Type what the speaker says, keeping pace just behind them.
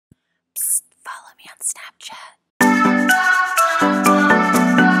Psst, follow me on Snapchat.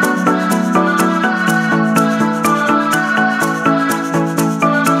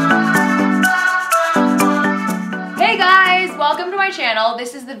 Hey guys, welcome to my channel.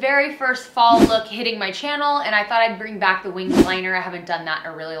 This is the very first fall look hitting my channel, and I thought I'd bring back the winged liner. I haven't done that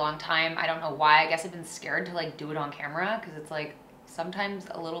in a really long time. I don't know why. I guess I've been scared to like do it on camera because it's like sometimes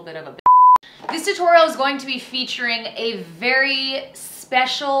a little bit of a This tutorial is going to be featuring a very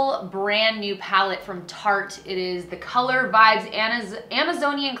special brand new palette from Tarte. It is the Color Vibes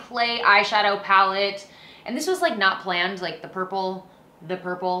Amazonian Clay eyeshadow palette. And this was like not planned, like the purple,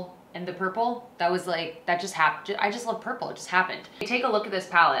 and the purple. That was like, that just happened. I just love purple, it just happened. Take a look at this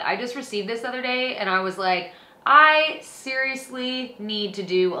palette. I just received this the other day and I was like, I seriously need to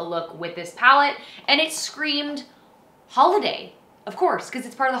do a look with this palette. And it screamed holiday. Of course, because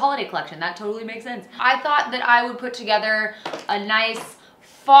it's part of the holiday collection. That totally makes sense. I thought that I would put together a nice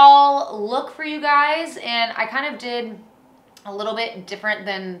fall look for you guys, and I kind of did a little bit different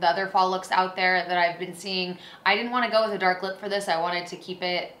than the other fall looks out there that I've been seeing. I didn't want to go with a dark lip for this. I wanted to keep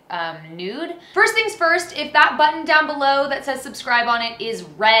it nude. First things first, if that button down below that says subscribe on it is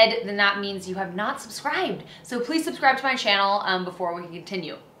red, then that means you have not subscribed. So please subscribe to my channel before we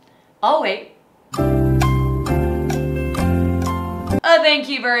continue. Oh wait. Thank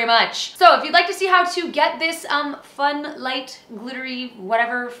you very much. So if you'd like to see how to get this fun, light, glittery,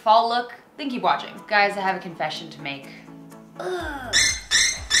 whatever fall look, then keep watching. Guys, I have a confession to make.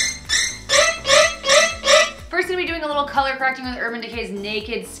 First, gonna be doing a little color correcting with Urban Decay's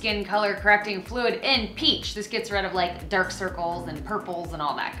Naked Skin Color Correcting Fluid in Peach. This gets rid of like dark circles and purples and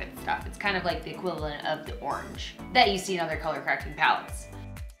all that good stuff. It's kind of like the equivalent of the orange that you see in other color correcting palettes.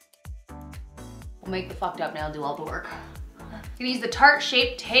 We'll make the fucked up nail do all the work. I'm gonna use the Tarte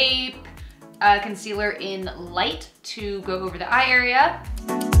Shape Tape concealer in Light to go over the eye area.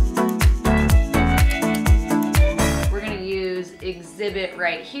 We're gonna use Exhibit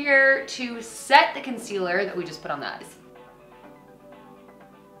right here to set the concealer that we just put on the eyes.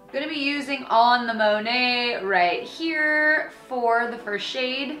 Gonna be using on the Monet right here for the first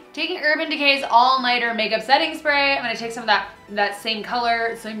shade. Taking Urban Decay's All Nighter Makeup Setting Spray. I'm gonna take some of that same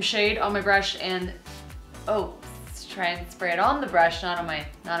color, same shade on my brush and, try and spray it on the brush, not on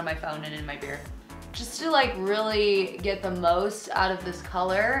my phone and in my beer. Just to like really get the most out of this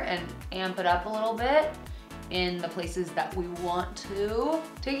color and amp it up a little bit in the places that we want to.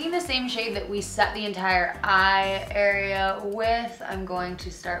 Taking the same shade that we set the entire eye area with, I'm going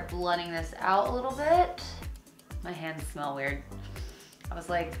to start blending this out a little bit. My hands smell weird. I was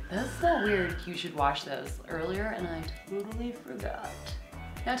like, those smell weird, you should wash those earlier, and I totally forgot.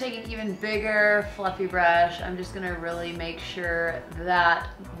 Now taking even bigger fluffy brush, I'm just gonna really make sure that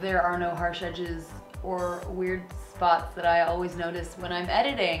there are no harsh edges or weird spots that I always notice when I'm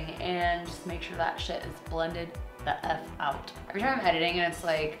editing, and just make sure that shit is blended the F out. Every time I'm editing and it's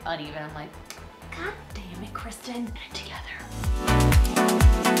like uneven, I'm like, God damn it, Kristen, get it together.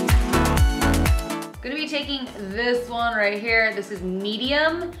 Gonna be taking this one right here. This is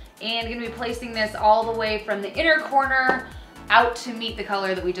medium, and gonna be placing this all the way from the inner corner out to meet the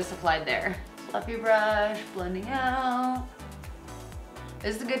color that we just applied there. Fluffy brush, blending out.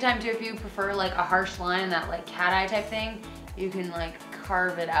 This is a good time too if you prefer like a harsh line, that like cat eye type thing. You can like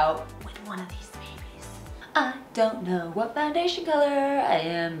carve it out with one of these babies. I don't know what foundation color I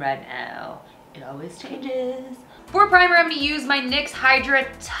am right now. It always changes. For primer, I'm gonna use my NYX HYDRA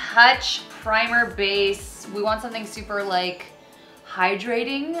Touch Primer Base. We want something super like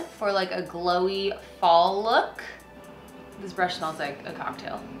hydrating for like a glowy fall look. This brush smells like a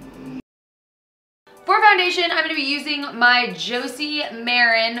cocktail. For foundation, I'm gonna be using my Josie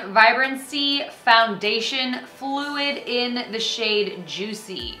MARAN Vibrancy Foundation Fluid in the shade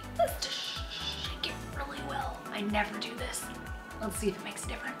Juicy. Just shake it really well. I never do this. Let's see if it makes a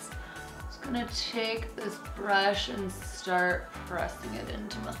difference. Just gonna take this brush and start pressing it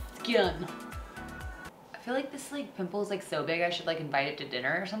into my skin. I feel like this like pimple is like so big I should like invite it to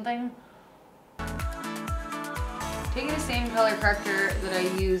dinner or something. Taking the same color corrector that I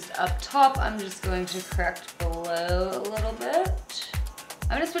used up top, I'm just going to correct below a little bit.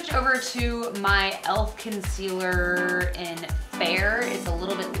 I'm gonna switch over to my e.l.f. concealer in Fair. It's a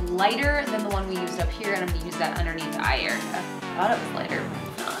little bit lighter than the one we used up here, and I'm gonna use that underneath the eye area. I thought it was lighter, but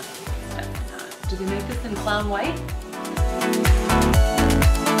it's not. It's definitely not. Did they make this in Clown White?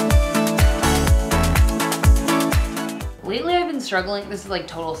 Lately I've been struggling, this is like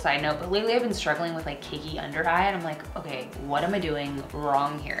total side note, but lately I've been struggling with like cakey under eye, and I'm like, okay, what am I doing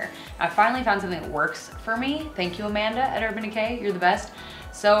wrong here? I finally found something that works for me. Thank you, Amanda at Urban Decay, you're the best.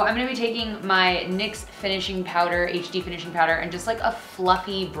 So I'm gonna be taking my NYX finishing powder, HD finishing powder, and just like a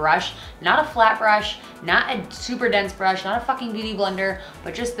fluffy brush, not a flat brush, not a super dense brush, not a fucking beauty blender,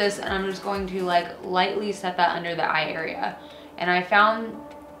 but just this, and I'm just going to like lightly set that under the eye area. And I found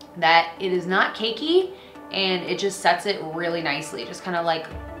that it is not cakey, and it just sets it really nicely, just kind of like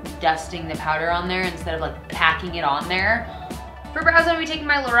dusting the powder on there instead of like packing it on there. For brows, I'm gonna be taking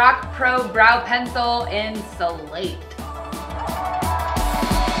my LORAC Pro Brow Pencil in Slate.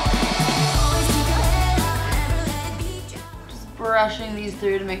 Just brushing these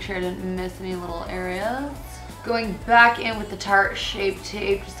through to make sure I didn't miss any little areas. Going back in with the Tarte Shape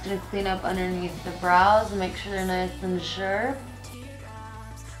Tape, just gonna clean up underneath the brows and make sure they're nice and sharp.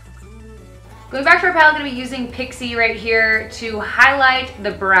 Going back to our palette, I'm gonna be using PIXIE right here to highlight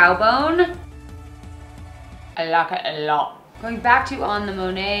the brow bone. I like it a lot. Going back to on the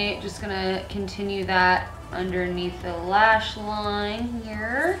Monet, just gonna continue that underneath the lash line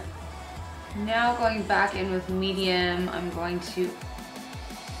here. Now going back in with medium, I'm going to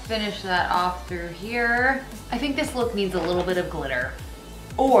finish that off through here. I think this look needs a little bit of glitter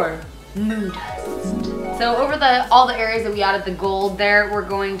or MOONDUST. So over all the areas that we added the gold there, we're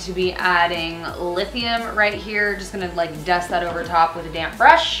going to be adding lithium right here. Just gonna like dust that over top with a damp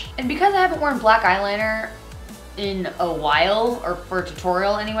brush. And because I haven't worn black eyeliner in a while, or for a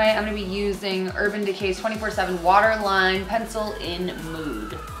tutorial anyway, I'm gonna be using Urban Decay's 24/7 Waterline Pencil in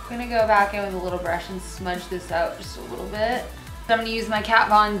Mood. I'm gonna go back in with a little brush and smudge this out just a little bit. So I'm gonna use my Kat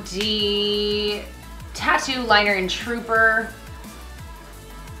Von D Tattoo Liner in Trooper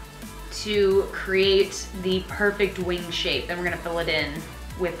to create the perfect wing shape. Then we're gonna fill it in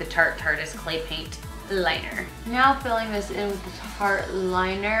with the TARTEIST Clay Paint Liner. Now filling this in with the Tarte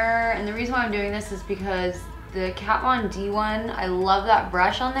liner, and the reason why I'm doing this is because the Kat Von D one, I love that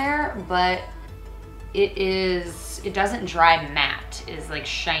brush on there, but it doesn't dry matte. It is like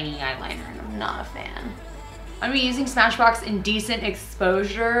shiny eyeliner, and I'm not a fan. I'm gonna be using SMASHBOX Indecent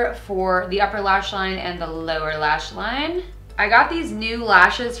Exposure for the upper lash line and the lower lash line. I got these new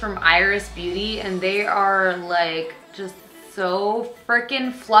lashes from IRIS Beauty, and they are like just so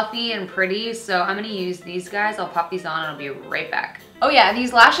freaking fluffy and pretty. So I'm gonna use these guys. I'll pop these on and I'll be right back. Oh yeah,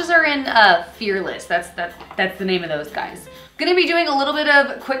 these lashes are in Fearless. That's the name of those guys. I'm gonna be doing a little bit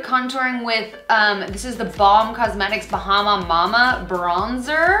of quick contouring with, this is the BALM Cosmetics Bahama Mama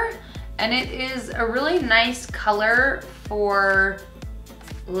Bronzer. And it is a really nice color for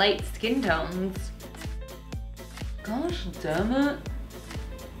light skin tones. Gosh damn it.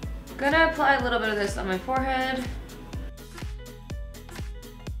 Gonna apply a little bit of this on my forehead.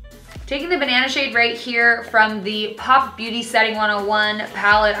 Taking the banana shade right here from the Pop Beauty Setting 101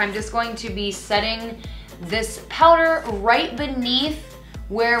 palette, I'm just going to be setting this powder right beneath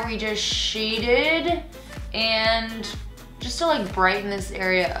where we just shaded, and just to like brighten this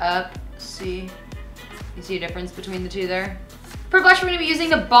area up. See, you see a difference between the two there? For blush, we're gonna be using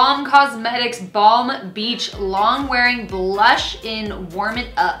the BALM Cosmetics Balm Beach Long Wearing Blush in Warm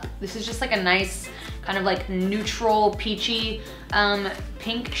It Up. This is just like a nice kind of like neutral peachy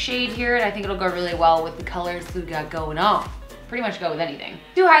pink shade here, and I think it'll go really well with the colors we got going on. Pretty much go with anything.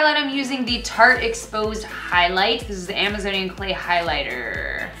 To highlight, I'm using the Tarte Exposed Highlight. This is the Amazonian Clay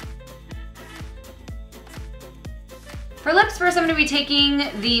Highlighter. For lips, first I'm gonna be taking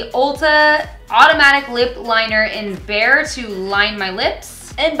the Ulta Automatic Lip Liner in Bare to line my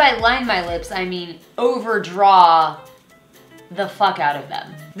lips. And by line my lips, I mean overdraw the fuck out of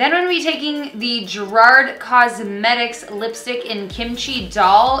them. Then I'm gonna be taking the Gerard Cosmetics lipstick in Kimchi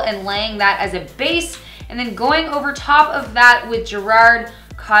Doll and laying that as a base, and then going over top of that with Gerard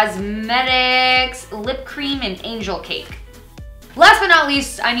Cosmetics lip cream and Angel Cake. Last but not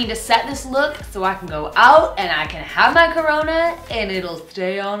least, I need to set this look so I can go out and I can have my Corona and it'll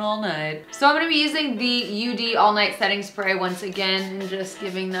stay on all night. So I'm gonna be using the UD All Night Setting Spray once again and just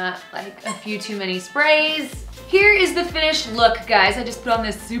giving that like a few too many sprays. Here is the finished look, guys. I just put on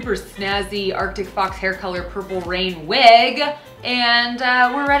this super snazzy Arctic Fox hair color Purple Rain wig, and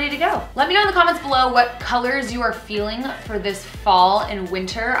we're ready to go. Let me know in the comments below what colors you are feeling for this fall and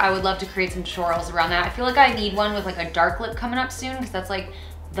winter. I would love to create some tutorials around that. I feel like I need one with like a dark lip coming up soon, because that's like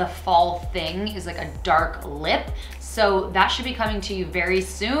the fall thing, is like a dark lip. So that should be coming to you very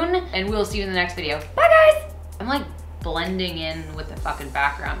soon, and we'll see you in the next video. Bye guys! I'm like blending in with the fucking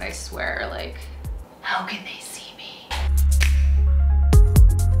background, I swear. Like, how can they see?